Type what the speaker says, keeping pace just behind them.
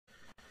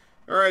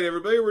All right,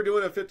 everybody, we're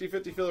doing a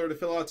 50-50 filler to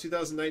fill out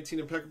 2019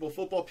 Impeccable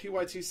Football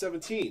PYT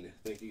 17.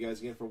 Thank you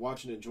guys again for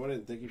watching and joining,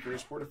 and thank you for your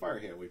support of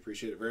Firehand. We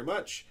appreciate it very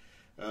much.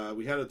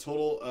 We had a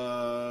total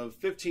of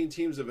 15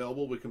 teams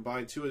available. We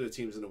combined 2 of the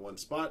teams into one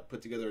spot,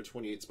 put together a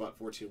 28-spot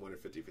 14-winner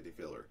 50-50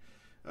 filler.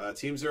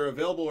 Teams that are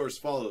available are as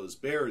follows: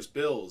 Bears,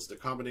 Bills, the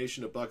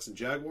combination of Bucks and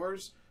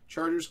Jaguars,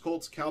 Chargers,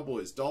 Colts,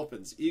 Cowboys,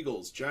 Dolphins,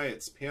 Eagles,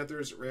 Giants,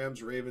 Panthers,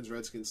 Rams, Ravens,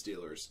 Redskins,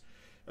 Steelers.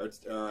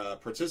 Our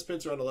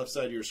participants are on the left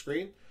side of your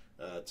screen.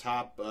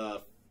 Top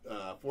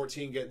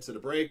 14 get into the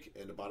break,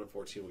 and the bottom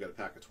 14 will get a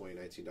pack of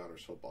 $2019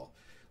 football.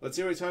 Let's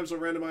see how many times we'll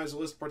randomize the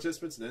list of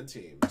participants and then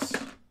teams.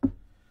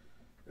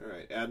 All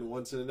right, adding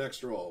 1 to the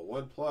next roll.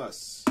 1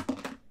 plus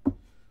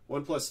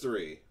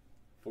 3.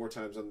 4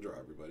 times on the draw,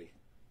 everybody.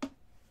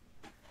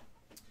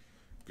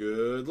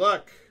 Good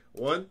luck.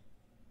 1,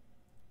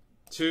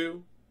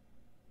 2,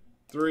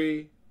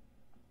 3,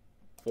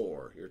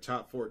 4. Your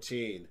top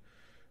 14.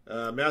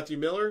 Matthew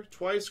Miller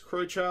twice,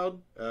 Croychild,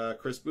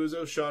 Chris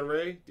Buzo, Sean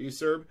Ray,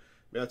 D-Serb,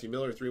 Matthew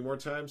Miller 3 more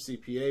times,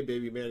 CPA,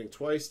 Baby Manning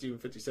twice, Steven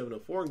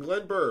 5704, and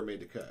Glenn Burr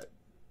made the cut.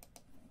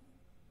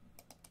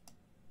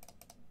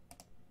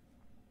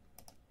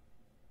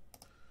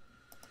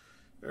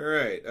 All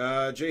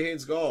right, J.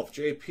 Haynes Golf,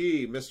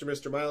 JP,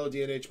 Mr. Milo,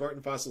 DNH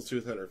Martin, Fossil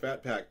Tooth Hunter,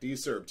 Fat Pack,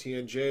 D-Serb,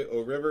 TNJ, O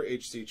River,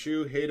 HC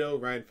Chu,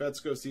 Hado, Ryan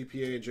Fetzko,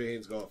 CPA, and J.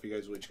 Haynes Golf. You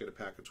guys will each get a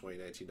pack of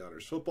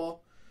 $2019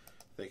 football.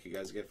 Thank you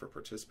guys again for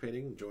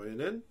participating and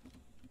joining in.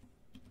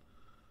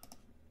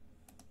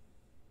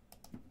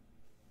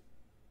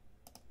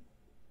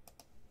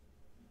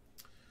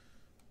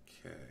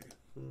 Okay.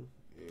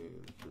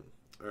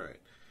 All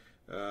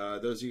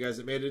right. Those of you guys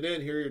that made it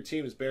in, here are your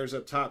teams. Bears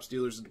up top,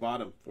 Steelers at the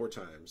bottom. 4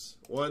 times.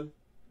 1,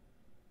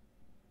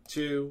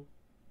 2,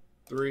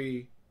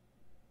 3,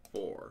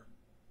 4.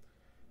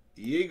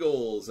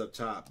 Eagles up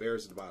top,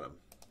 Bears at the bottom.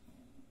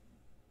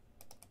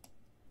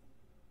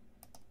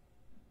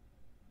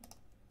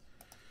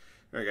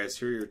 All right, guys,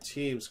 here are your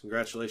teams.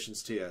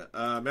 Congratulations to you.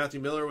 Matthew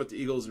Miller with the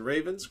Eagles and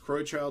Ravens.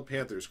 Croychild,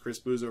 Panthers. Chris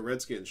Buzo,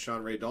 Redskins.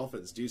 Sean Ray,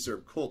 Dolphins.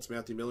 D-Serb, Colts.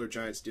 Matthew Miller,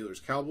 Giants,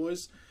 Steelers,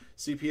 Cowboys.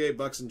 CPA,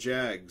 Bucks and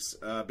Jags.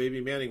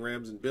 Baby Manning,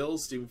 Rams and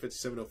Bills. Steven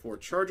 5704,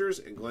 Chargers.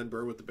 And Glenn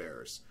Burr with the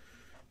Bears.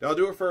 That'll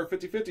do it for our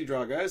 50-50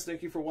 draw, guys.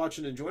 Thank you for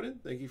watching and joining.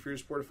 Thank you for your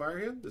support of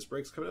Firehand. This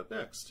break's coming up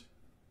next.